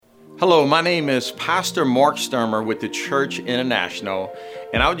Hello, my name is Pastor Mark Sturmer with the Church International,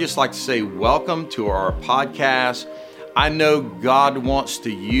 and I would just like to say welcome to our podcast. I know God wants to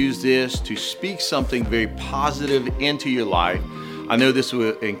use this to speak something very positive into your life. I know this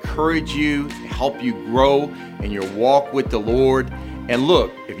will encourage you, help you grow in your walk with the Lord. And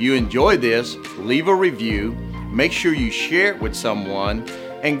look, if you enjoy this, leave a review, make sure you share it with someone,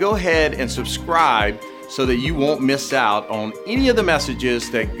 and go ahead and subscribe so that you won't miss out on any of the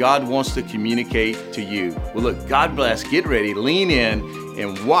messages that God wants to communicate to you. Well, look, God bless. Get ready, lean in,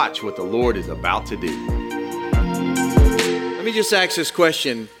 and watch what the Lord is about to do. Let me just ask this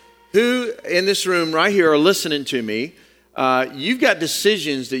question. Who in this room right here are listening to me? You've got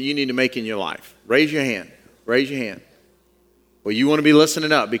decisions that you need to make in your life. Raise your hand. Raise your hand. Well, you want to be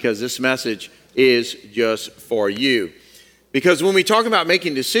listening up because this message is just for you. Because when we talk about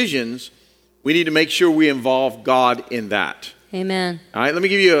making decisions, we need to make sure we involve God in that. Amen. All right, let me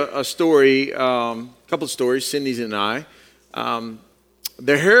give you a story, a couple of stories, Cindy's and I.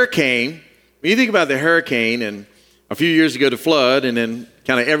 The hurricane, when you think about the hurricane and a few years ago the flood, and then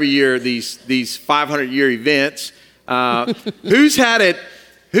kind of every year these 500-year events, who's had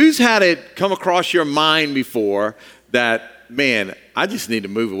it come across your mind before that, man, I just need to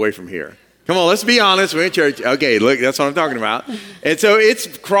move away from here? Come on, let's be honest. We're in church. Okay, look, that's what I'm talking about. And so it's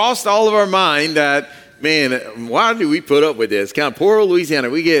crossed all of our mind that, man, why do we put up with this? Kind of poor old Louisiana.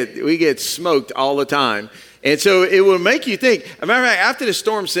 We get smoked all the time. And so it will make you think. As a matter of fact, after the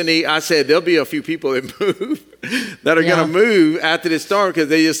storm, Cindy, I said there'll be a few people that move, that are going to move after the storm because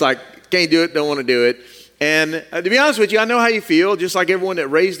they just like can't do it, don't want to do it. And to be honest with you, I know how you feel, just like everyone that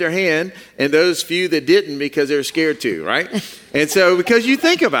raised their hand and those few that didn't because they were scared to, right? And so because you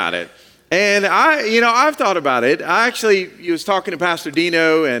think about it. And I've thought about it. I actually was talking to Pastor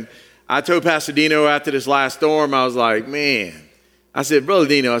Dino, and I told Pastor Dino after this last storm, I was like, man, I said, Brother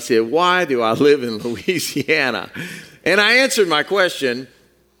Dino, I said, why do I live in Louisiana? And I answered my question,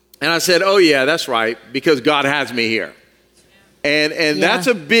 and I said, oh yeah, that's right, because God has me here. And that's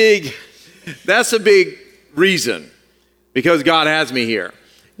a big reason, because God has me here.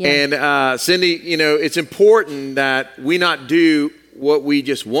 Yeah. And Cindy, it's important that we not do what we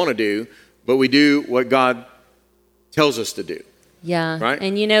just want to do, but we do what God tells us to do. Yeah. Right?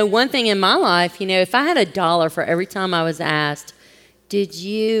 And one thing in my life, if I had $1 for every time I was asked, did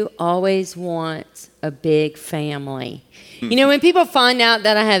you always want a big family? When people find out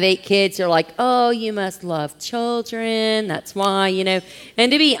that I have 8 kids, they're like, oh, you must love children. That's why,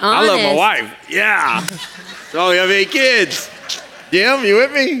 And to be honest, I love my wife. Yeah. So we have 8 kids. Jim, you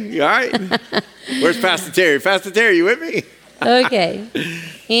with me? You all right? Where's Pastor Terry? Pastor Terry, you with me? Okay.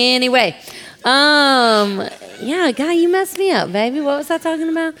 Anyway, God, you messed me up, baby. What was I talking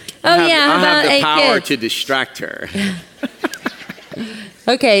about? I have the 8 power kids. to distract her.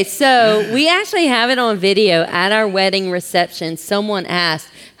 Okay, so we actually have it on video at our wedding reception. Someone asked,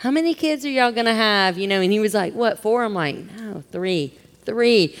 how many kids are y'all going to have? And he was like, what, 4? I'm like, no, 3.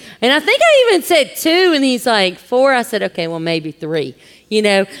 And I think I even said 2, and he's like, 4. I said, okay, well, maybe 3,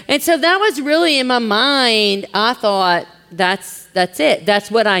 And so that was really in my mind. I thought, that's it. That's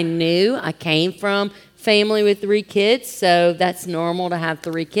what I knew. I came from family with 3 kids, so that's normal to have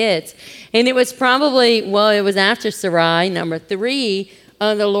 3 kids. And it was it was after Sarai, number 3,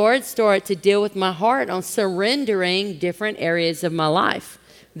 the Lord started to deal with my heart on surrendering different areas of my life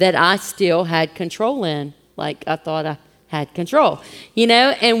that I still had control in, like I thought I had control,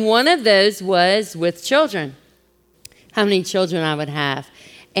 And one of those was with children, how many children I would have.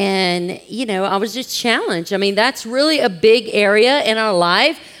 And, I was just challenged. I mean, that's really a big area in our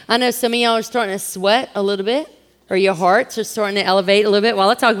life. I know some of y'all are starting to sweat a little bit, or your hearts are starting to elevate a little bit while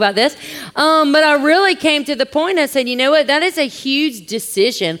I talk about this. But I really came to the point, I said, you know what, that is a huge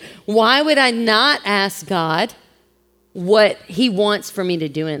decision. Why would I not ask God what he wants for me to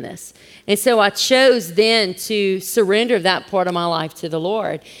do in this? And so I chose then to surrender that part of my life to the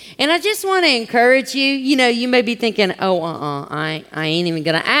Lord. And I just want to encourage you, you may be thinking, I ain't even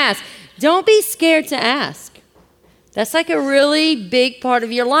going to ask. Don't be scared to ask. That's like a really big part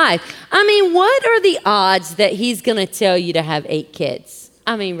of your life. I mean, what are the odds that he's going to tell you to have 8 kids?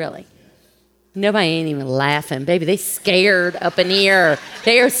 I mean, really. Nobody ain't even laughing. Baby, they scared up in here.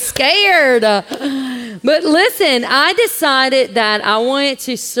 They are scared. But listen, I decided that I wanted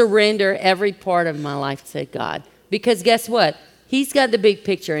to surrender every part of my life to God. Because guess what? He's got the big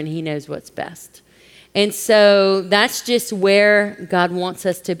picture and he knows what's best. And so that's just where God wants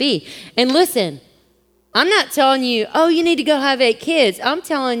us to be. And listen, I'm not telling you, oh, you need to go have 8 kids. I'm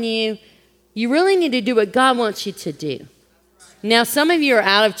telling you, you really need to do what God wants you to do. Now, some of you are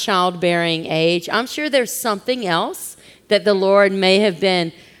out of childbearing age. I'm sure there's something else that the Lord may have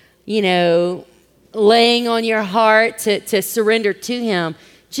been, laying on your heart to surrender to him,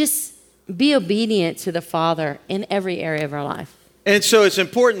 just be obedient to the Father in every area of our life. And so it's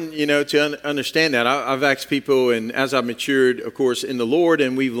important, to understand that. I've asked people, and as I've matured, of course, in the Lord,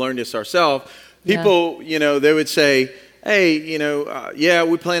 and we've learned this ourselves, people, they would say, hey,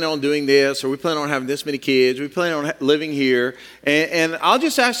 we plan on doing this, or we plan on having this many kids, we plan on living here. And I'll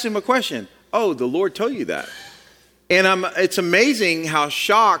just ask them a question. Oh, the Lord told you that. And it's amazing how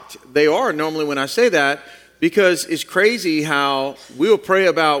shocked they are normally when I say that, because it's crazy how we'll pray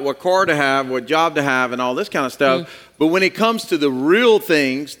about what car to have, what job to have, and all this kind of stuff. But when it comes to the real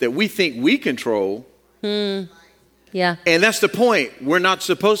things that we think we control, and that's the point. We're not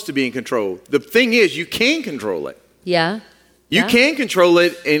supposed to be in control. The thing is, you can control it. You can control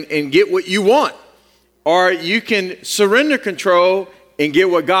it and get what you want. Or you can surrender control and get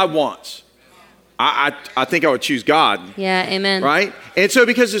what God wants. I think I would choose God. Yeah, amen. Right? And so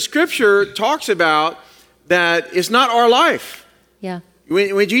because the scripture talks about that it's not our life. Yeah.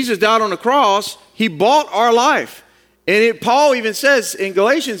 When Jesus died on the cross, he bought our life. And Paul even says in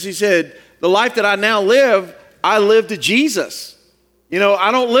Galatians, he said, the life that I now live, I live to Jesus.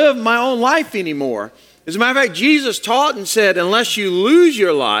 I don't live my own life anymore. As a matter of fact, Jesus taught and said, unless you lose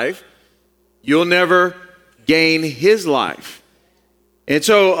your life, you'll never gain his life. And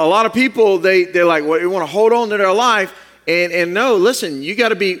so a lot of people, they're like, well, they want to hold on to their life. And no, listen, you got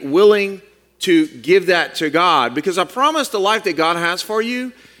to be willing to give that to God, because I promise the life that God has for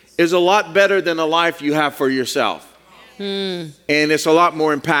you is a lot better than the life you have for yourself. And it's a lot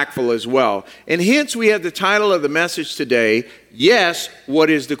more impactful as well. And hence we have the title of the message today, Yes, What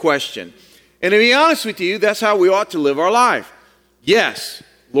is the Question? And to be honest with you, that's how we ought to live our life. Yes,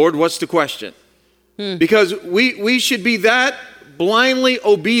 Lord, what's the question? Because we should be that blindly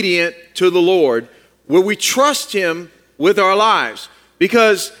obedient to the Lord, where we trust him with our lives,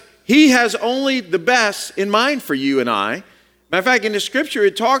 because he has only the best in mind for you and I. Matter of fact, in the scripture,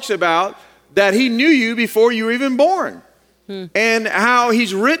 it talks about that he knew you before you were even born. And how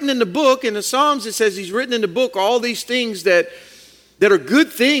he's written in the book, in the Psalms, it says he's written in the book all these things that are good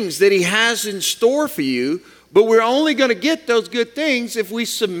things that he has in store for you. But we're only going to get those good things if we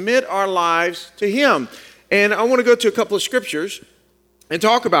submit our lives to him. And I want to go to a couple of scriptures and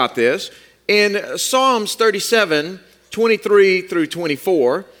talk about this. In Psalms 37, 23 through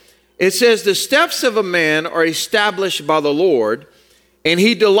 24, it says, the steps of a man are established by the Lord, and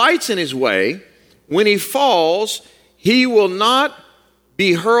he delights in his way. When he falls, he will not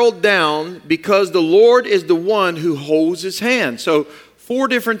be hurled down, because the Lord is the one who holds his hand. So 4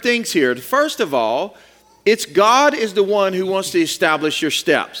 different things here. First of all, it's God is the one who wants to establish your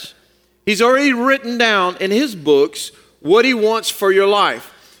steps. He's already written down in his books what he wants for your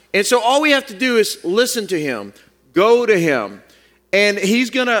life. And so all we have to do is listen to him, go to him, and he's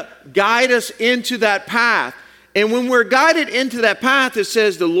going to guide us into that path. And when we're guided into that path, it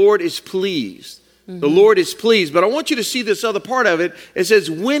says the Lord is pleased. The Lord is pleased. But I want you to see this other part of it. It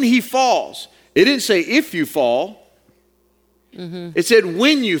says when he falls. It didn't say if you fall. It said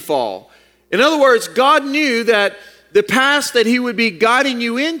when you fall. In other words, God knew that the path that he would be guiding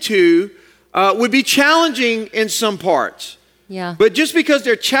you into would be challenging in some parts. But just because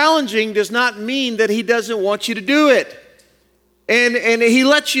they're challenging does not mean that he doesn't want you to do it. And he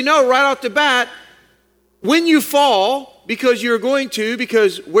lets you know right off the bat, when you fall, because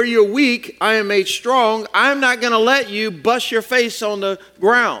where you're weak, I am made strong. I'm not going to let you bust your face on the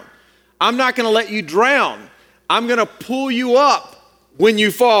ground. I'm not going to let you drown. I'm going to pull you up when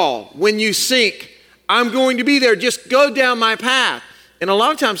you fall, when you sink. I'm going to be there. Just go down my path. And a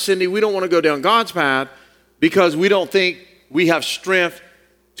lot of times, Cindy, we don't want to go down God's path because we don't think we have strength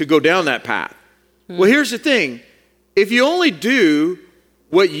to go down that path. Well, here's the thing. If you only do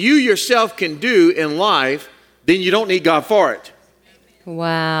what you yourself can do in life, then you don't need God for it.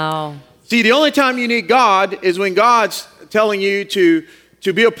 Wow. See, the only time you need God is when God's telling you to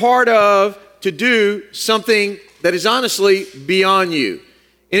be a part of, to do something that is honestly beyond you.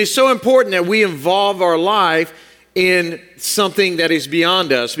 And it's so important that we involve our life in something that is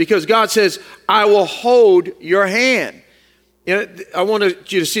beyond us, because God says, I will hold your hand. I want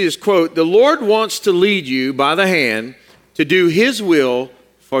you to see this quote. The Lord wants to lead you by the hand to do his will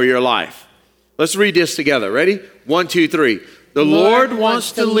for your life. Let's read this together. Ready? 1, 2, 3. The Lord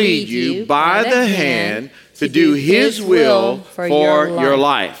wants to lead you by the hand to do his will for your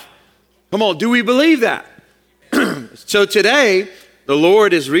life. Come on, do we believe that? So today, the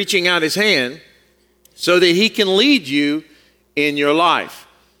Lord is reaching out his hand so that he can lead you in your life.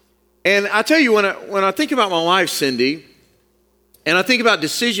 And I tell you, when I think about my life, Cindy, and I think about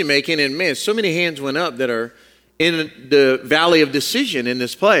decision making, and man, so many hands went up that are in the valley of decision in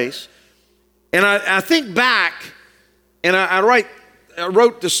this place. And I think back, and I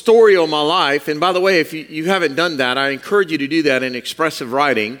wrote the story of my life. And by the way, if you haven't done that, I encourage you to do that in expressive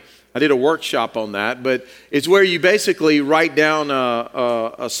writing. I did a workshop on that, but it's where you basically write down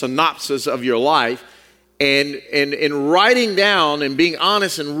a synopsis of your life, and writing down and being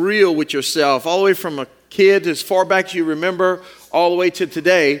honest and real with yourself, all the way from a kid as far back as you remember, all the way to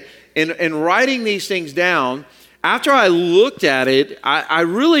today, and writing these things down. After I looked at it, I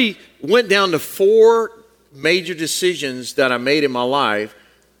really went down to 4 major decisions that I made in my life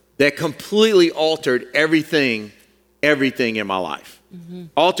that completely altered everything in my life. Mm-hmm.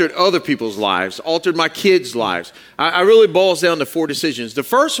 Altered other people's lives, altered my kids' lives. I really boils down to 4 decisions. The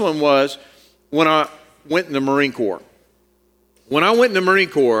first one was when I went in the Marine Corps. When I went in the Marine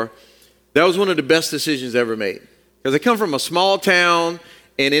Corps, that was one of the best decisions I ever made. Because I come from a small town,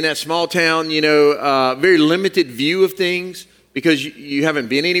 and in that small town, very limited view of things because you haven't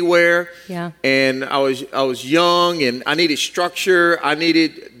been anywhere. Yeah. And I was young, and I needed structure. I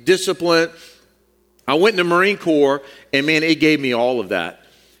needed discipline. I went in the Marine Corps, and man, it gave me all of that.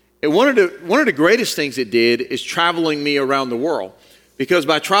 And one of the greatest things it did is traveling me around the world. Because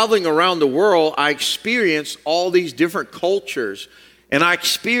by traveling around the world, I experienced all these different cultures, and I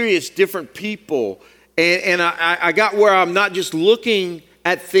experienced different people. And I got where I'm not just looking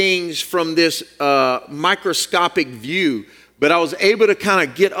at things from this microscopic view, but I was able to kind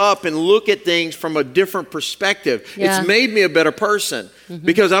of get up and look at things from a different perspective. Yeah. It's made me a better person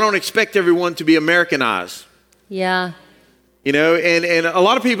because I don't expect everyone to be Americanized. Yeah. And a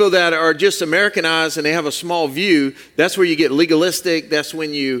lot of people that are just Americanized and they have a small view, that's where you get legalistic. That's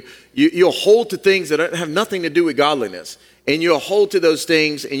when you'll hold to things that have nothing to do with godliness. And you'll hold to those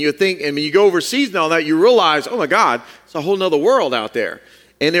things, and you think, and when you go overseas and all that, you realize, oh my God, it's a whole nother world out there.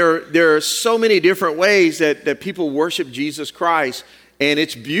 And there are so many different ways that people worship Jesus Christ, and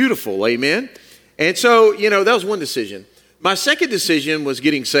it's beautiful, amen? And so, that was one decision. My second decision was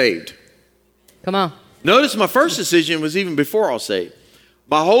getting saved. Come on. Notice my first decision was even before I was saved.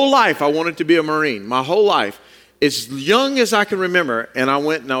 My whole life, I wanted to be a Marine. My whole life, as young as I can remember, and I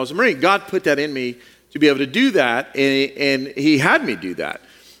went and I was a Marine. God put that in me to be able to do that, and He had me do that.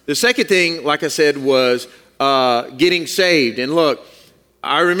 The second thing, like I said, was getting saved. And look,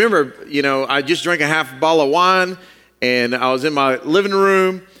 I remember, I just drank a half bottle of wine, and I was in my living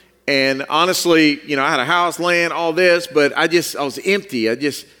room, and honestly, I had a house, land, all this, but I was empty.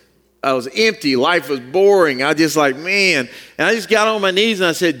 I was empty. Life was boring. I just man. And I just got on my knees and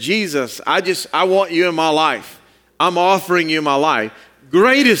I said, Jesus, I want you in my life. I'm offering you my life.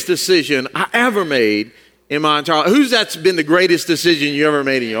 Greatest decision I ever made in my entire life. That's been the greatest decision you ever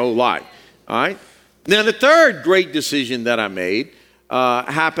made in your whole life? All right. Now, the third great decision that I made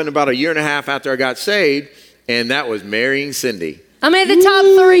happened about a year and a half after I got saved, and that was marrying Cindy. I made the top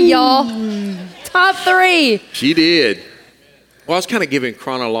 3, y'all. Top 3. She did. Well, I was kind of giving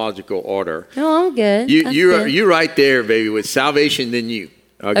chronological order. No, I'm good. You're right there, baby, with salvation than you.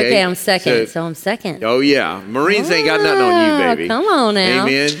 Okay, I'm second, so I'm second. Oh, yeah. Marines ain't got nothing on you, baby. Come on now.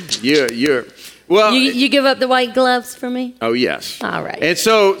 Amen. Well, you give up the white gloves for me? Oh, yes. All right. And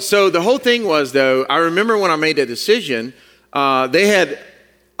so the whole thing was, though, I remember when I made that decision, they had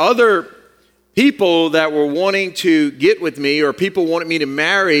other people that were wanting to get with me, or people wanted me to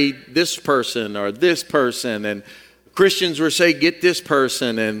marry this person or this person, and Christians were saying, get this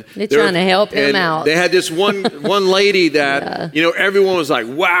person. And they're trying to help him out. They had this one lady that, everyone was like,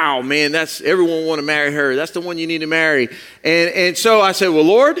 wow, man, everyone want to marry her. That's the one you need to marry. And so I said, well,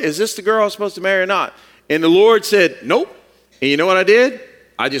 Lord, is this the girl I'm supposed to marry or not? And the Lord said, nope. And you know what I did?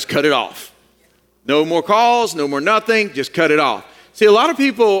 I just cut it off. No more calls, no more nothing, just cut it off. See, a lot of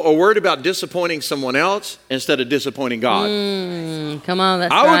people are worried about disappointing someone else instead of disappointing God. Come on,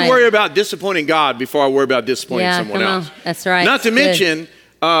 that's right. I would worry about disappointing God before I worry about disappointing someone else. That's right. Not to mention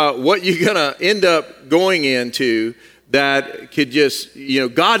what you're going to end up going into that could just,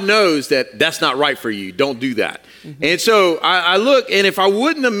 God knows that that's not right for you. Don't do that. Mm-hmm. And so I look, and if I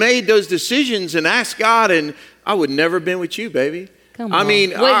wouldn't have made those decisions and asked God, and I would never have been with you, baby. Come on. I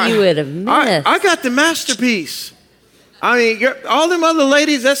mean, what you would have missed. I got the masterpiece. I mean, all them other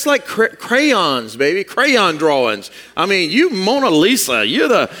ladies, that's like crayons, baby, crayon drawings. I mean, you Mona Lisa, you're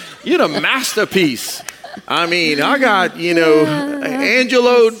the masterpiece. I mean, I got,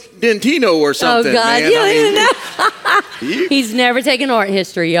 Angelo Dentino or something. Oh, God, man. you don't even know. He's never taken art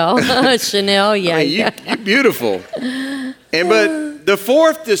history, y'all. Chanel, yeah. I mean, you're beautiful. But the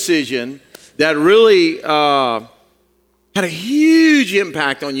fourth decision that really had a huge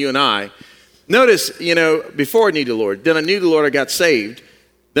impact on you and I. Notice, before I knew the Lord, then I knew the Lord, I got saved.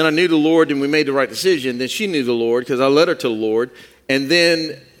 Then I knew the Lord and we made the right decision. Then she knew the Lord because I led her to the Lord. And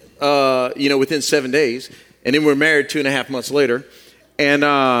then, within 7 days. And then we're married 2.5 months later. And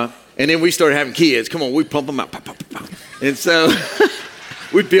then we started having kids. Come on, we pump them out. Pop, pop, pop, pop. And so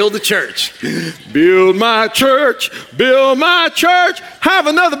we build the church. Build my church. Build my church. Have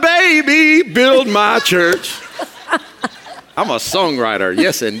another baby. Build my church. I'm a songwriter.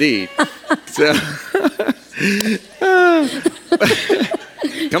 Yes, indeed. So,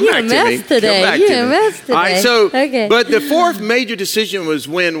 Come back to me. Today. All right, but the fourth major decision was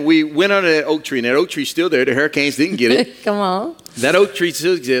when we went under that oak tree, and that oak tree's still there. The hurricanes didn't get it. Come on. That oak tree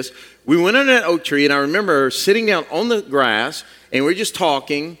still exists. We went under that oak tree, and I remember sitting down on the grass, and we were just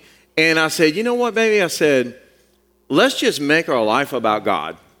talking, and I said, you know what, baby? I said, let's just make our life about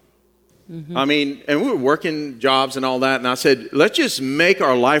God. Mm-hmm. I mean, and we were working jobs and all that, and I said, let's just make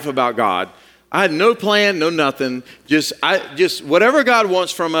our life about God. I had no plan, no nothing. Just whatever God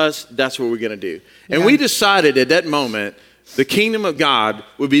wants from us, that's what we're going to do. And we decided at that moment, the kingdom of God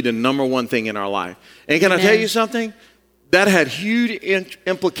would be the number one thing in our life. And can I tell you something? That had huge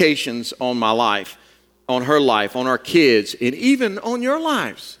implications on my life, on her life, on our kids, and even on your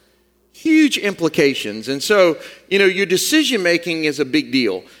lives. Huge implications. And so, your decision making is a big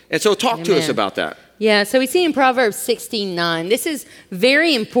deal. And so talk to us about that. Yeah, so we see in Proverbs 16:9, this is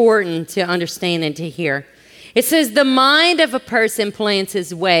very important to understand and to hear. It says, the mind of a person plans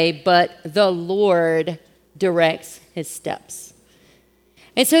his way, but the Lord directs his steps.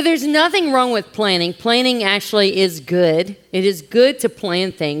 And so there's nothing wrong with planning. Planning actually is good. It is good to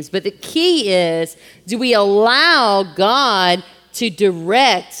plan things. But the key is, do we allow God to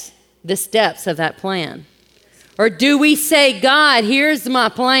direct the steps of that plan? Or do we say, God, here's my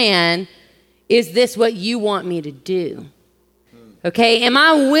plan. Is this what you want me to do? Okay, am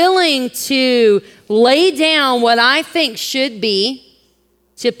I willing to lay down what I think should be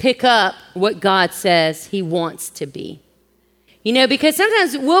to pick up what God says he wants to be? Because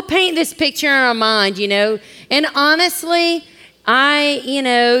sometimes we'll paint this picture in our mind, and honestly,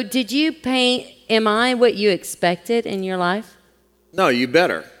 did you paint, am I what you expected in your life? No, you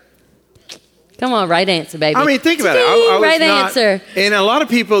better. Come on, right answer, baby. I mean, think about it. Right answer. And a lot of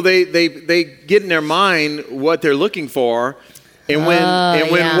people, they get in their mind what they're looking for, and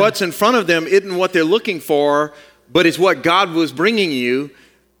when what's in front of them isn't what they're looking for, but it's what God was bringing you,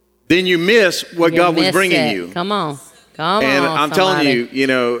 then you miss what God was bringing you. Come on. And I'm telling you,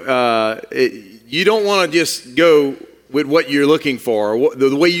 you don't want to just go with what you're looking for, or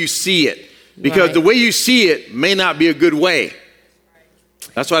the way you see it, because the way you see it may not be a good way.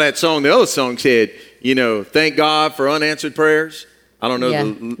 That's why the other song said, thank God for unanswered prayers. I don't know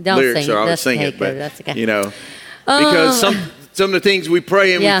the lyrics, or I would sing it, but, that's okay. Because some of the things we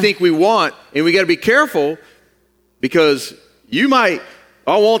pray and we think we want, and we got to be careful, because you might,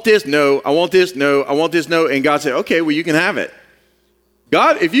 I want this, no, I want this, no, I want this, no, and God said, okay, well, you can have it.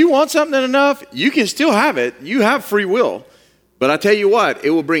 God, if you want something enough, you can still have it. You have free will. But I tell you what, it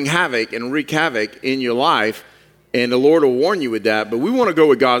will bring havoc and wreak havoc in your life. And the Lord will warn you with that. But we want to go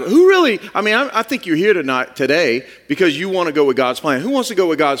with God. I think you're here today because you want to go with God's plan. Who wants to go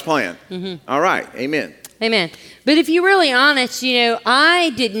with God's plan? Mm-hmm. All right. Amen. Amen. But if you're really honest,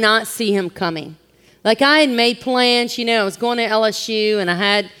 I did not see him coming. Like, I had made plans, I was going to LSU and I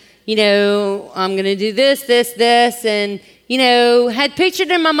had, I'm going to do this, and, had pictured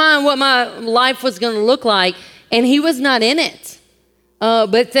in my mind what my life was going to look like. And he was not in it.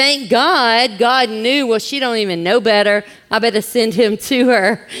 But thank God, God knew, well, she don't even know better. I better send him to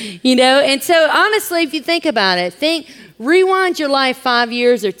her, And so honestly, if you think about it, rewind your life 5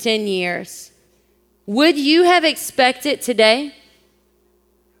 years or 10 years. Would you have expected today?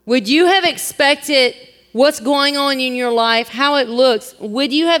 Would you have expected what's going on in your life, how it looks?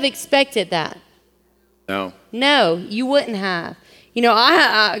 Would you have expected that? No. No, you wouldn't have.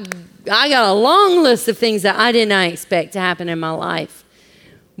 I got a long list of things that I did not expect to happen in my life.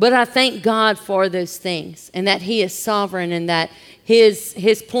 But I thank God for those things, and that he is sovereign, and that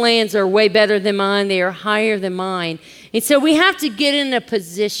his plans are way better than mine. They are higher than mine. And so we have to get in a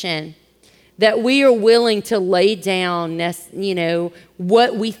position that we are willing to lay down,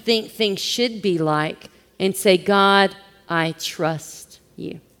 what we think things should be like, and say, God, I trust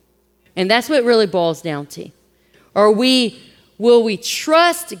you. And that's what it really boils down to. Will we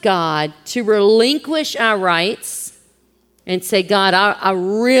trust God to relinquish our rights and say, God, I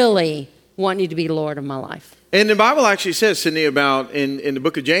really want you to be Lord of my life? And the Bible actually says, Sydney, about in the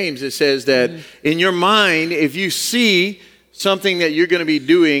book of James, it says that in your mind, if you see something that you're going to be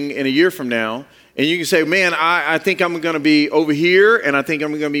doing in a year from now, and you can say, man, I think I'm going to be over here, and I think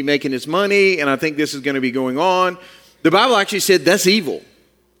I'm going to be making this money, and I think this is going to be going on. The Bible actually said that's evil.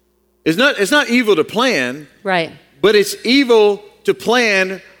 It's not evil to plan, Right. but it's evil to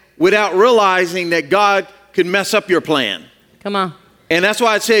plan without realizing that God could mess up your plan. Come on. And that's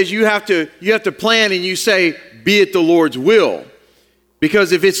why it says you have to plan and you say, be it the Lord's will.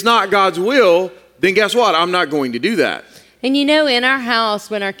 Because if it's not God's will, then guess what? I'm not going to do that. And you know, in our house,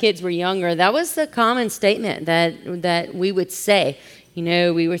 when our kids were younger, that was the common statement that we would say. You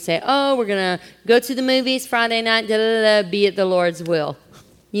know, we would say, oh, we're going to go to the movies Friday night, be it the Lord's will.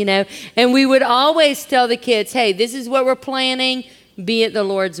 You know, and we would always tell the kids, hey, this is what we're planning, be it the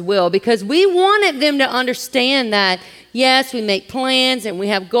Lord's will. Because we wanted them to understand that, yes, we make plans and we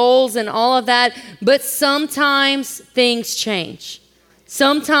have goals and all of that, but sometimes things change.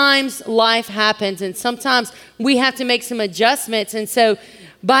 Sometimes life happens and sometimes we have to make some adjustments. And so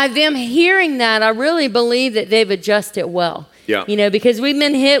by them hearing that, I really believe that they've adjusted well. Yeah. You know, because we've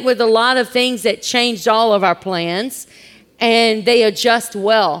been hit with a lot of things that changed all of our plans. And they adjust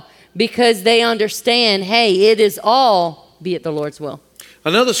well because they understand, hey, it is all, be it the Lord's will.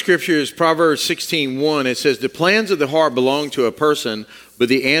 Another scripture is Proverbs 16:1. It says, the plans of the heart belong to a person, but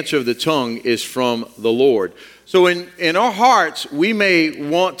the answer of the tongue is from the Lord. So in our hearts, we may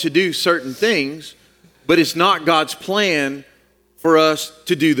want to do certain things, but it's not God's plan for us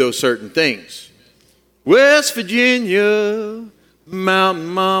to do those certain things. West Virginia, Mountain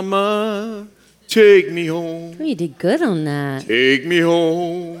Mama, take me home. Oh, you did good on that. Take me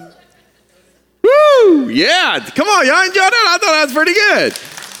home. Woo! Yeah, come on, y'all enjoyed that? I thought that was pretty good.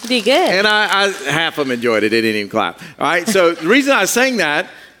 You did good. And I half of them enjoyed it. They didn't even clap. All right, so the reason I sang that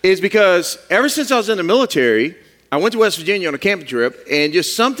is because ever since I was in the military, I went to West Virginia on a camping trip, and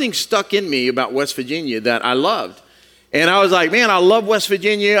just something stuck in me about West Virginia that I loved. And I was like, man, I love West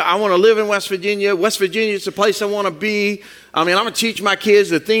Virginia. I want to live in West Virginia. West Virginia is the place I want to be. I mean, I'm going to teach my kids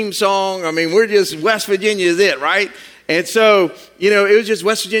the theme song. I mean, West Virginia is it, right? And so, you know, it was just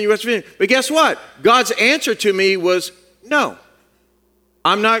West Virginia, West Virginia. But guess what? God's answer to me was, no,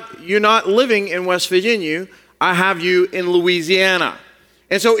 you're not living in West Virginia. I have you in Louisiana.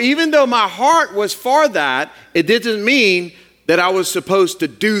 And so even though my heart was for that, it didn't mean that I was supposed to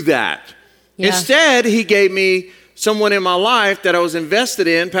do that. Yeah. Instead, he gave me someone in my life that I was invested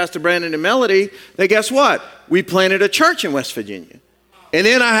in, Pastor Brandon and Melody, that guess what? We planted a church in West Virginia. And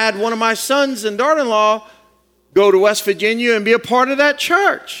then I had one of my sons and daughter-in-law go to West Virginia and be a part of that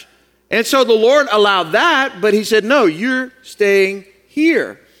church. And so the Lord allowed that, but he said, no, you're staying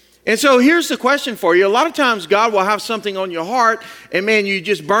here. And so here's the question for you. A lot of times God will have something on your heart, and man, you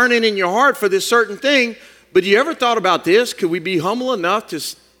just burn it in your heart for this certain thing. But you ever thought about this? Could we be humble enough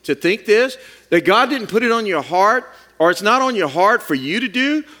to think this? That God didn't put it on your heart, or it's not on your heart for you to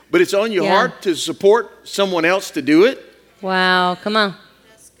do, but it's on your heart to support someone else to do it? Wow, come on.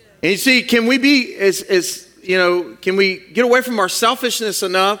 And you see, can we be, can we get away from our selfishness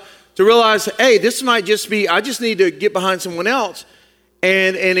enough to realize, hey, this might just be, I just need to get behind someone else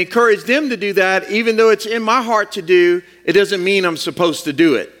and encourage them to do that, even though it's in my heart to do, it doesn't mean I'm supposed to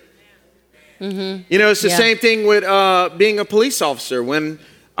do it. Mm-hmm. You know, it's the same thing with being a police officer. When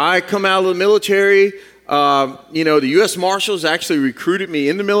I come out of the military, the U.S. Marshals actually recruited me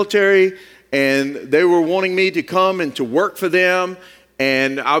in the military, and they were wanting me to come and to work for them.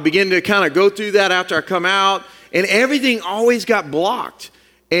 And I'll begin to kind of go through that after I come out, and everything always got blocked.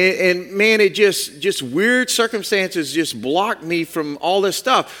 And man, it just weird circumstances just blocked me from all this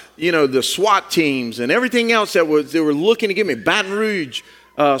stuff. You know, the SWAT teams and everything else they were looking to give me, Baton Rouge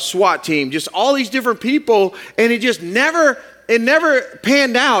SWAT team, just all these different people, and it never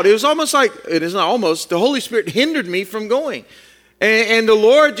panned out. It was almost like, it is not almost, the Holy Spirit hindered me from going. And the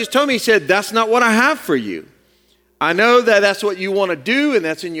Lord just told me, he said, that's not what I have for you. I know that that's what you want to do and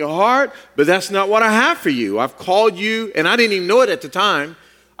that's in your heart, but that's not what I have for you. I've called you, and I didn't even know it at the time.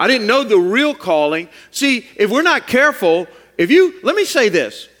 I didn't know the real calling. See, if we're not careful, let me say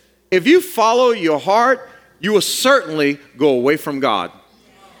this, if you follow your heart, you will certainly go away from God.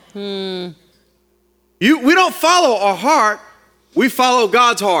 We don't follow our heart, we follow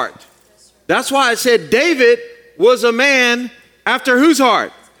God's heart. That's why I said David was a man after whose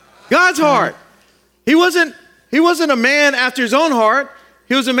heart? God's heart. He wasn't a man after his own heart.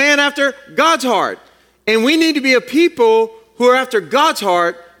 He was a man after God's heart. And we need to be a people who are after God's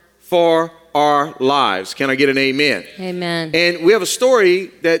heart for our lives. Can I get an amen? Amen. And we have a story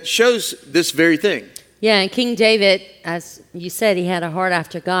that shows this very thing. Yeah, and King David, as you said, he had a heart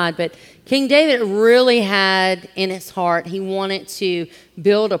after God, but King David really had in his heart, he wanted to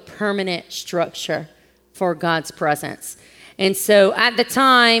build a permanent structure for God's presence. And so at the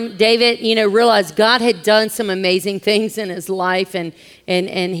time, David, realized God had done some amazing things in his life, and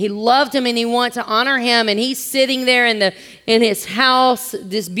he loved him and he wanted to honor him. And he's sitting there in his house,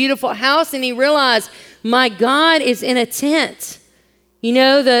 this beautiful house, and he realized, my God is in a tent.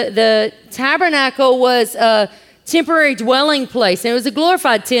 The tabernacle was a temporary dwelling place, and it was a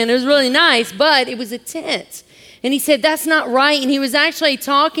glorified tent. It was really nice, but it was a tent. And he said, that's not right. And he was actually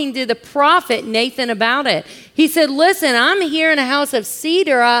talking to the prophet Nathan about it. He said, listen, I'm here in a house of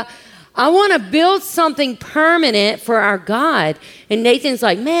cedar. I want to build something permanent for our God. And Nathan's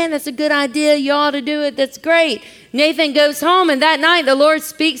like, man, that's a good idea. You ought to do it. That's great. Nathan goes home, and that night the Lord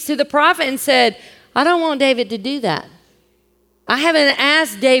speaks to the prophet and said, I don't want David to do that. I haven't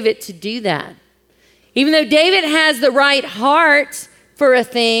asked David to do that. Even though David has the right heart for a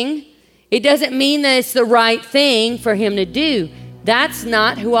thing, it doesn't mean that it's the right thing for him to do. That's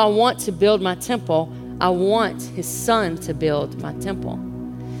not who I want to build my temple. I want his son to build my temple.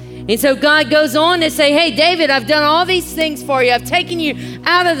 And so God goes on to say, hey, David, I've done all these things for you. I've taken you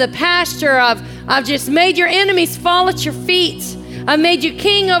out of the pasture. I've just made your enemies fall at your feet. I've made you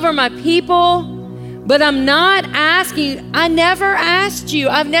king over my people. But I'm not asking you. I never asked you.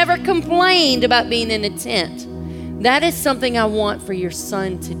 I've never complained about being in a tent. That is something I want for your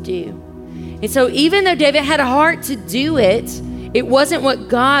son to do. And so even though David had a heart to do it, it wasn't what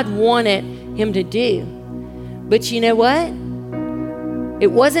God wanted him to do. But you know what?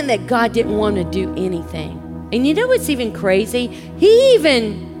 It wasn't that God didn't want to do anything. And you know what's even crazy? He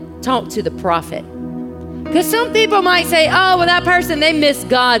even talked to the prophet. Because some people might say, oh, well, that person, they missed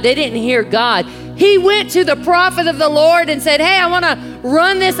God. They didn't hear God. He went to the prophet of the Lord and said, hey, I want to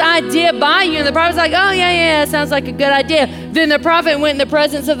run this idea by you. And the prophet's like, oh, yeah, sounds like a good idea. Then the prophet went in the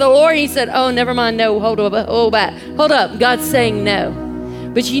presence of the Lord. And he said, oh, never mind. No, hold up. God's saying no.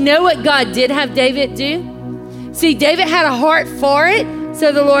 But you know what God did have David do? See, David had a heart for it.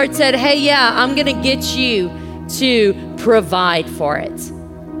 So the Lord said, hey, yeah, I'm going to get you to provide for it.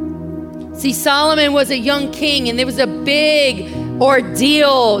 See, Solomon was a young king, and there was a big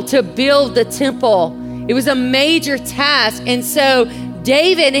ordeal to build the temple. It was a major task. And so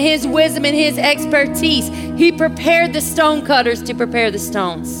David, in his wisdom and his expertise, he prepared the stone cutters to prepare the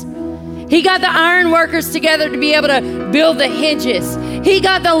stones. He got the iron workers together to be able to build the hinges. He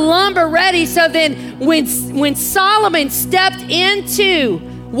got the lumber ready. So then when Solomon stepped into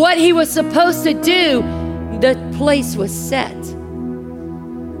what he was supposed to do, the place was set.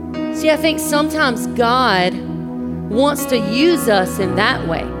 See, I think sometimes God wants to use us in that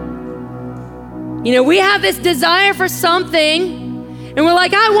way. We have this desire for something, and we're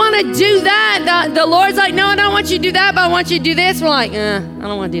like, I want to do that. The Lord's like, no, I don't want you to do that, but I want you to do this. We're like, I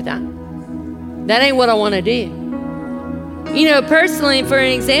don't want to do that. That ain't what I want to do. Personally, for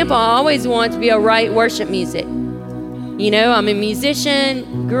an example, I always wanted to be able to write worship music. I'm a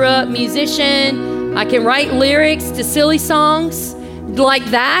musician, grew up musician. I can write lyrics to silly songs like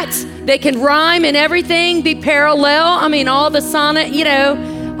that. They can rhyme and everything, be parallel. All the sonnet,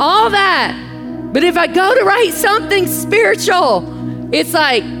 all that. But if I go to write something spiritual, it's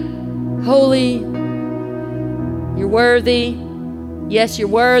like, holy, you're worthy. Yes, you're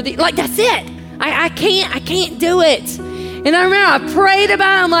worthy. Like, that's it. I can't do it. And I remember I prayed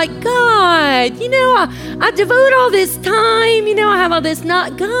about it. I'm like, God, I devote all this time. I have all this.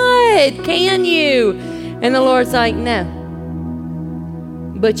 Not God, can you? And the Lord's like, no.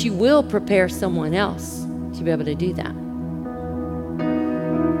 But you will prepare someone else to be able to do that.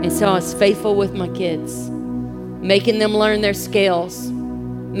 And so I was faithful with my kids, making them learn their scales,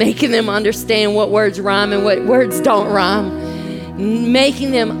 making them understand what words rhyme and what words don't rhyme, making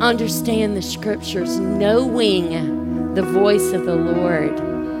them understand the scriptures, knowing the voice of the Lord.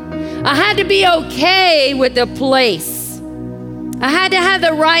 I had to be okay with the place. I had to have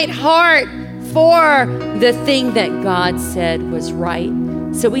the right heart for the thing that God said was right.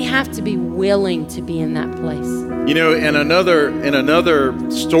 So we have to be willing to be in that place. In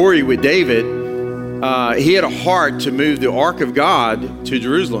another story with David, he had a heart to move the Ark of God to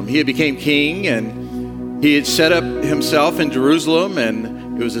Jerusalem. He had become king, and he had set up himself in Jerusalem, and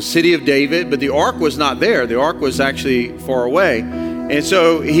it was a city of David, but the Ark was not there. The Ark was actually far away. And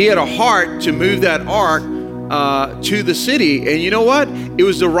so he had a heart to move that Ark to the city. And you know what? It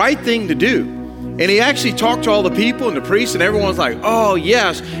was the right thing to do. And he actually talked to all the people and the priests, and everyone's like, oh,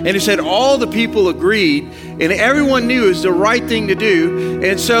 yes. And he said all the people agreed, and everyone knew it was the right thing to do.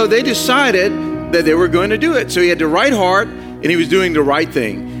 And so they decided that they were going to do it. So he had the right heart, and he was doing the right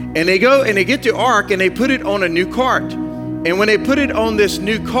thing. And they go and they get the ark, and they put it on a new cart. And when they put it on this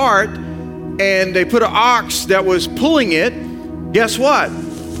new cart, and they put an ox that was pulling it, guess what?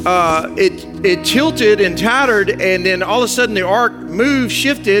 it tilted and tattered, and then all of a sudden the ark moved,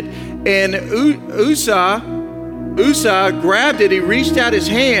 shifted, and Uzzah grabbed it. He reached out his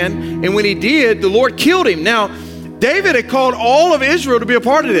hand, and when he did, the Lord killed him. Now, David had called all of Israel to be a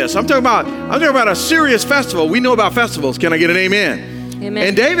part of this. I'm talking about a serious festival. We know about festivals. Can I get an amen? Amen.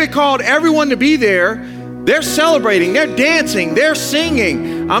 And David called everyone to be there. They're celebrating, they're dancing, they're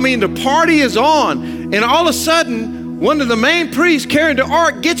singing. I mean, the party is on. And all of a sudden, one of the main priests carrying the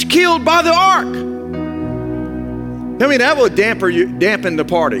ark gets killed by the ark. I mean, that would dampen the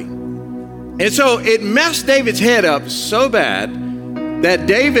party. And so it messed David's head up so bad that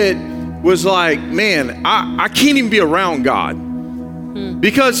David was like, man, I can't even be around God.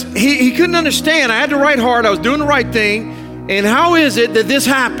 Because he couldn't understand. I had the right heart, I was doing the right thing. And how is it that this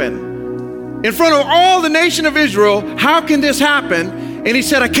happened? In front of all the nation of Israel, how can this happen? And he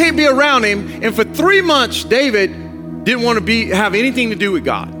said, I can't be around him. And for 3 months, David didn't want to have anything to do with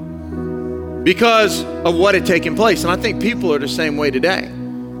God because of what had taken place. And I think people are the same way today.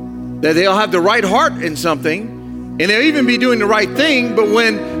 That they'll have the right heart in something, and they'll even be doing the right thing, but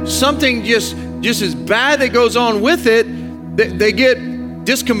when something just as bad that goes on with it, they get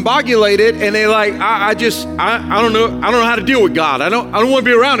discombobulated, and they're like, I don't know how to deal with God. I don't want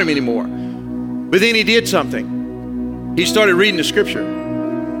to be around him anymore. But then he did something. He started reading the scripture.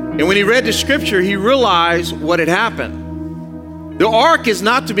 And when he read the scripture, he realized what had happened. The ark is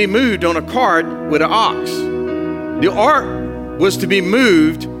not to be moved on a cart with an ox. The ark was to be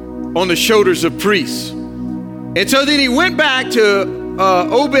moved on the shoulders of priests. And so then he went back to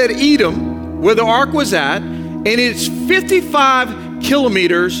Obed-Edom, where the ark was at, and it's 55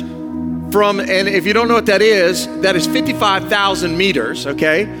 kilometers from, and if you don't know what that is 55,000 meters,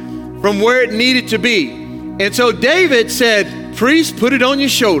 okay, from where it needed to be. And so David said, priest, put it on your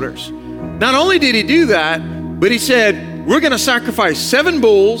shoulders. Not only did he do that, but he said, we're going to sacrifice 7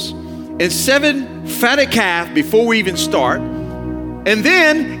 bulls and 7 fatted calves before we even start. And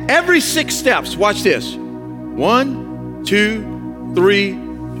then every 6 steps, watch this. 1, 2, 3,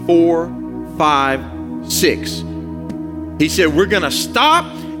 4, 5, 6. He said, we're going to stop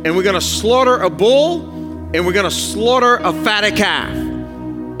and we're going to slaughter a bull and we're going to slaughter a fatted calf.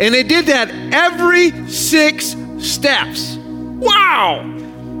 And they did that every 6 steps. Wow.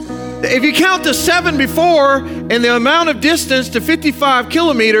 If you count the 7 before and the amount of distance to 55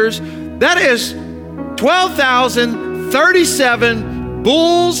 kilometers, that is 12,037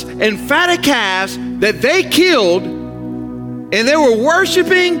 bulls and fatted calves that they killed, and they were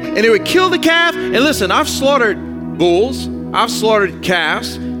worshiping, and they would kill the calf. And listen, I've slaughtered bulls, I've slaughtered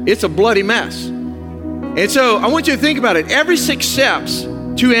calves. It's a bloody mess. And so I want you to think about it. Every 6 steps,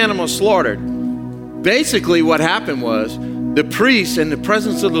 2 animals slaughtered. Basically what happened was the priests in the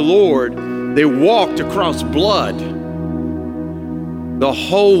presence of the Lord, they walked across blood the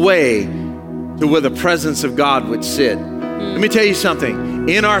whole way to where the presence of God would sit. Let me tell you something.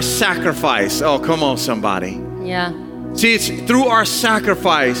 In our sacrifice, oh, come on, somebody. Yeah. See, it's through our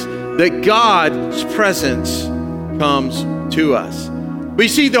sacrifice that God's presence comes to us. But you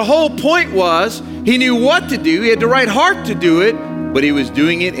see, the whole point was he knew what to do. He had the right heart to do it, but he was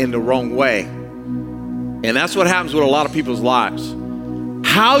doing it in the wrong way. And that's what happens with a lot of people's lives.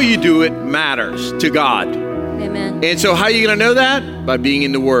 How you do it matters to God. Amen. And so how are you going to know that? By being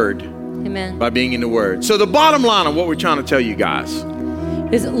in the Word. Amen. By being in the Word. So the bottom line of what we're trying to tell you guys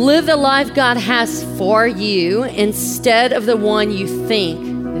is live the life God has for you instead of the one you think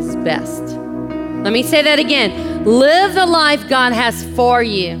is best. Let me say that again. Live the life God has for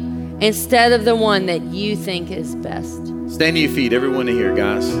you instead of the one that you think is best. Stand to your feet, everyone in here,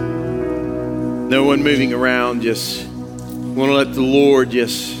 guys. No one moving around. Just want to let the Lord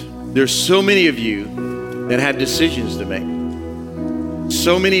there's so many of you that have decisions to make.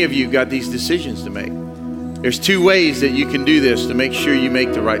 So many of you got these decisions to make. There's 2 ways that you can do this to make sure you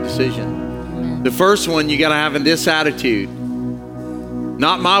make the right decision. Amen. The first one, you got to have this attitude.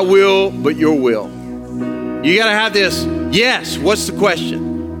 Not my will, but your will. You got to have this, yes, what's the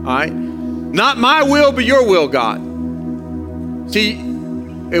question? All right? Not my will, but your will, God. See,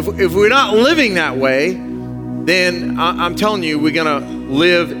 if we're not living that way, then I'm telling you, we're going to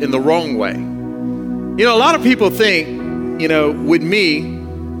live in the wrong way. You know, a lot of people think, with me,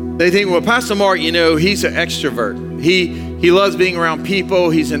 they think, well, Pastor Mark, he's an extrovert. He loves being around people.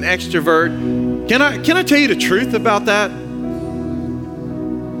 He's an extrovert. Can I tell you the truth about that?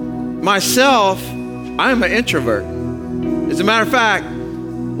 Myself, I am an introvert. As a matter of fact,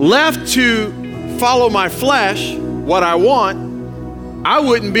 left to follow my flesh, what I want, I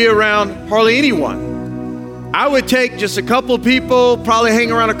wouldn't be around hardly anyone. I would take just a couple of people, probably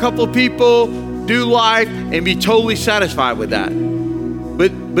hang around a couple of people, do life, and be totally satisfied with that.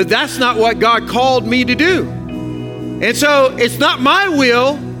 But but that's not what God called me to do. And so it's not my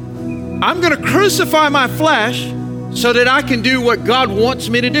will. I'm going to crucify my flesh so that I can do what God wants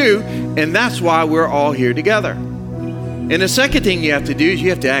me to do. And that's why we're all here together. And the second thing you have to do is you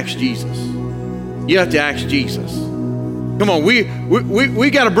have to ask Jesus. You have to ask Jesus. Come on, we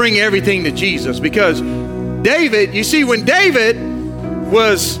got to bring everything to Jesus, because David, you see, when David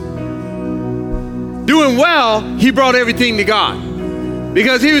was doing well, he brought everything to God.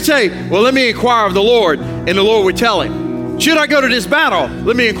 Because he would say, well, let me inquire of the Lord. And the Lord would tell him, should I go to this battle?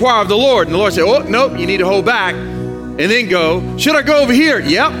 Let me inquire of the Lord. And the Lord said, oh, nope, you need to hold back and then go. Should I go over here?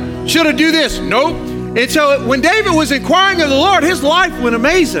 Yep. Should I do this? Nope. And so when David was inquiring of the Lord, his life went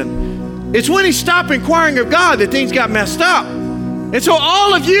amazing. It's when he stopped inquiring of God that things got messed up. And so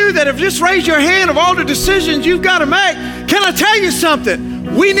all of you that have just raised your hand of all the decisions you've got to make, can I tell you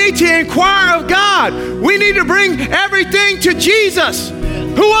something? We need to inquire of God. We need to bring everything to Jesus.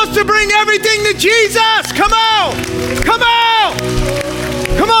 Who wants to bring everything to Jesus? Come on. Come on.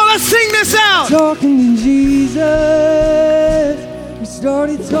 Come on, let's sing this out. Talking to Jesus. We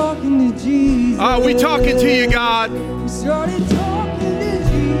started talking to Jesus. Oh, we talking to you, God. We started talking to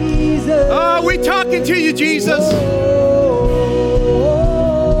Jesus. Oh, we talking to you, Jesus.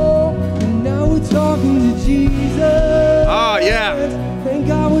 And now we're talking to Jesus. Oh, yeah. Thank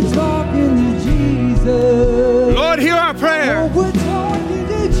God we're talking to Jesus. Lord, hear our prayer. Oh, we're talking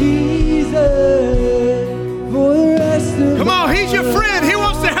to Jesus for the rest of Come on, he's your friend. He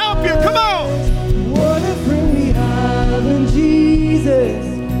wants to help you. Come on. What a friend we have in Jesus.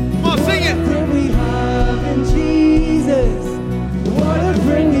 Come on, sing it. What a friend we have in Jesus. What a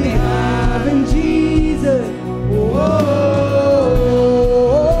friend we have in Jesus. Whoa.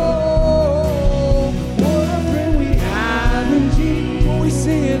 What a friend we have in Jesus. When we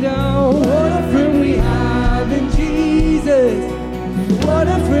sing it down. What a friend we have in Jesus. What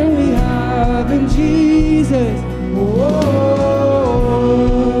a friend we have in Jesus. Whoa.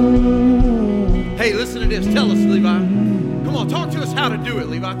 Hey, listen to this. Tell us, Levi. Come on, talk to us how to do it,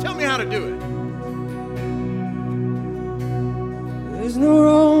 Levi. Tell me how to do it. There's no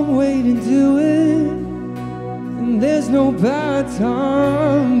wrong way to do it, and there's no bad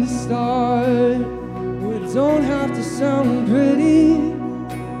time to start. It don't have to sound pretty.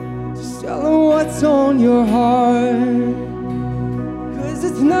 Just tell them what's on your heart. 'Cause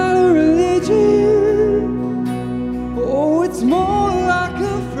it's not a religion. Oh, it's more like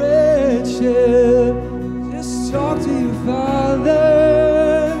a friendship. Just talk to your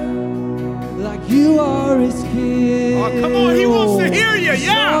Father like you are his kid. Oh, come on, he wants to hear you,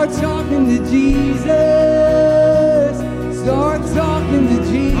 yeah. Start talking to Jesus. Start talking to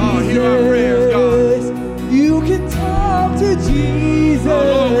Jesus. Oh, hear our prayers, God. You can talk to Jesus. Oh,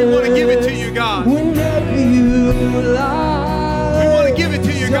 Lord, we want to give it to you, God. Whenever you like. We want to give it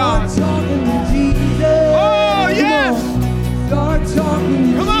to you, God. Start talking to Jesus. Oh, yes. Start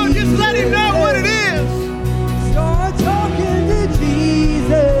talking to Come on, just let him know what it is. Start talking to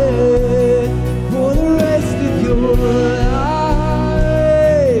Jesus for the rest of your life.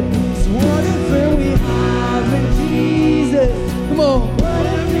 So what a friend we have in Jesus. Come on. What a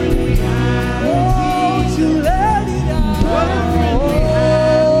friend we have in Jesus. To let it out. What a friend we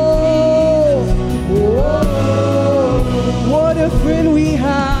have in Jesus. What a friend we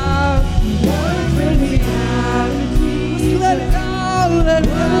have. What a friend we have in Jesus. Just let it out, let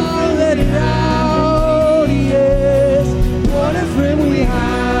it out, let it out, yes. What a friend we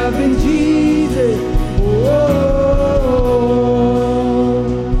have in Jesus. Whoa.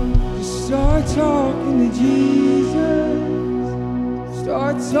 Just start talking to Jesus.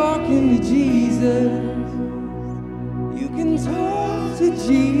 Start talking to Jesus. You can talk to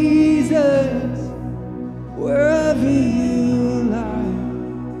Jesus wherever you like.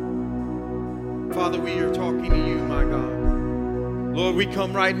 Father, we are talking to you, my God. Lord, we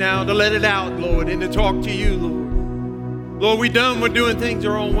come right now to let it out, Lord, and to talk to you, Lord. Lord, we're doing things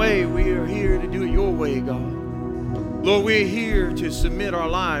our own way. We are here to do it your way, God. Lord, we're here to submit our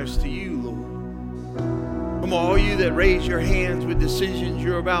lives to you, Lord. Come on, all you that raise your hands with decisions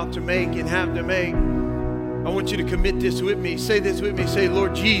you're about to make and have to make, I want you to commit this with me. Say this with me. Say,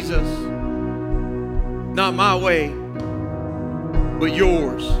 Lord Jesus, not my way, but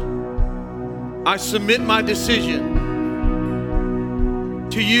yours. I submit my decision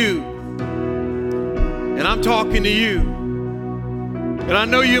to you. And I'm talking to you. And I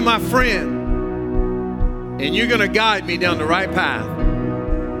know you're my friend. And you're going to guide me down the right path.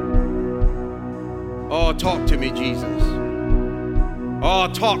 Oh, talk to me, Jesus. Oh,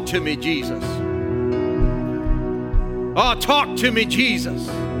 talk to me, Jesus. Oh, talk to me, Jesus.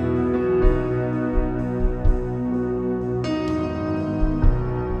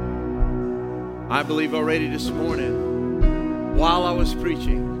 I believe already this morning, while I was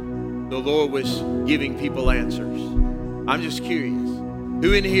preaching, the Lord was giving people answers. I'm just curious.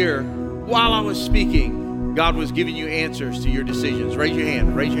 Who in here, while I was speaking, God was giving you answers to your decisions? Raise your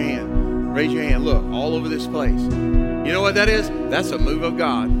hand, raise your hand, raise your hand. Look, all over this place. You know what that is? That's a move of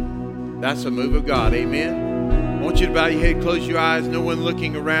God. That's a move of God. Amen. I want you to bow your head, close your eyes, no one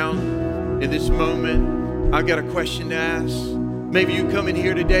looking around in this moment. I've got a question to ask. Maybe you come in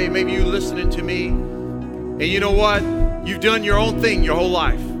here today, maybe you listening to me, and you know what? You've done your own thing your whole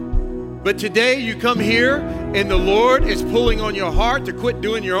life. But today you come here and the Lord is pulling on your heart to quit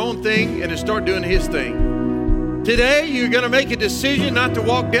doing your own thing and to start doing His thing. Today you're going to make a decision not to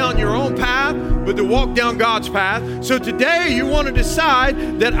walk down your own path, but to walk down God's path. So today you want to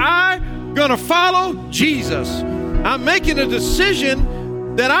decide that I'm going to follow Jesus. I'm making a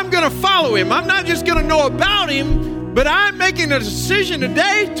decision that I'm going to follow Him. I'm not just going to know about Him, but I'm making a decision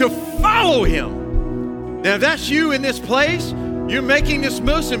today to follow Him. Now, if that's you in this place, you're making this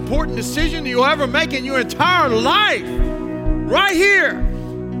most important decision you'll ever make in your entire life. Right here.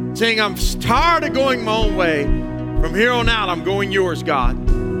 Saying, I'm tired of going my own way. From here on out, I'm going yours, God.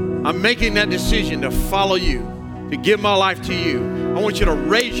 I'm making that decision to follow you, to give my life to you. I want you to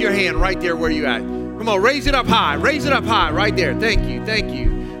raise your hand right there where you're at. Come on, raise it up high. Raise it up high right there. Thank you, thank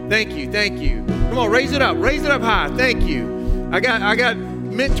you, thank you, thank you. Come on, raise it up high. Thank you. I got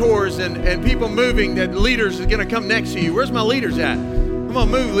mentors and people moving, that leaders is going to come next to you. Where's my leaders at? Come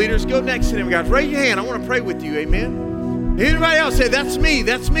on, move, leaders. Go next to them, guys. Raise your hand. I want to pray with you. Amen. Anybody else say, that's me,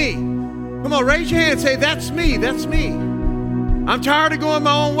 that's me. Come on, raise your hand and say, that's me, that's me. I'm tired of going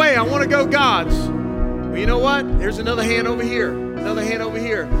my own way. I want to go God's. Well, you know what? There's another hand over here. Another hand over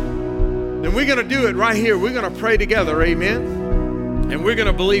here. And we're going to do it right here. We're going to pray together. Amen. And we're going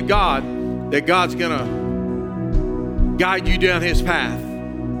to believe God that God's going to guide you down His path.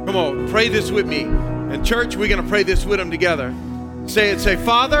 Come on, pray this with me. And church, we're going to pray this with Him together. Say it. Say,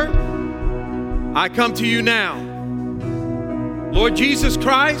 Father, I come to you now. Lord Jesus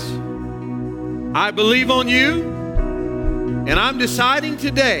Christ, I believe on you. And I'm deciding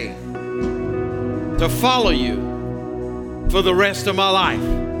today to follow you for the rest of my life.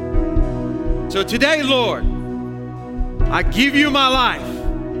 So today, Lord, I give you my life.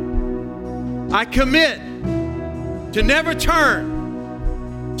 I commit to never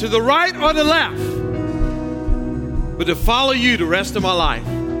turn to the right or the left, but to follow you the rest of my life.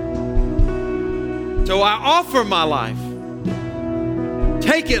 So I offer my life.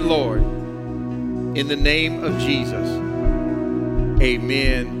 Take it, Lord, in the name of Jesus.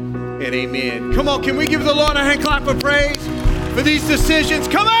 Amen and amen. Come on, can we give the Lord a hand clap of praise for these decisions?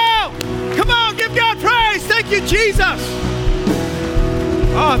 Come on, give God praise. Thank you, Jesus.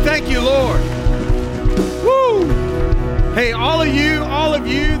 Oh, thank you, Lord. Woo! Hey, all of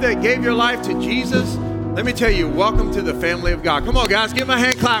you that gave your life to Jesus, let me tell you, welcome to the family of God. Come on, guys, give them a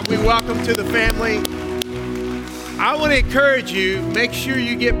hand clap. We welcome to the family. I want to encourage you, make sure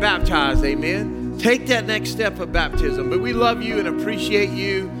you get baptized, amen? Take that next step of baptism. But we love you and appreciate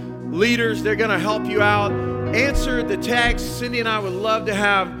you. Leaders, they're going to help you out. Answer the text. Cindy and I would love to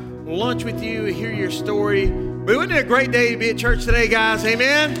have lunch with you and hear your story. But wasn't it a great day to be at church today, guys?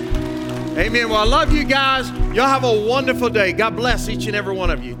 Amen? Amen. Well, I love you guys. Y'all have a wonderful day. God bless each and every one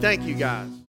of you. Thank you, guys.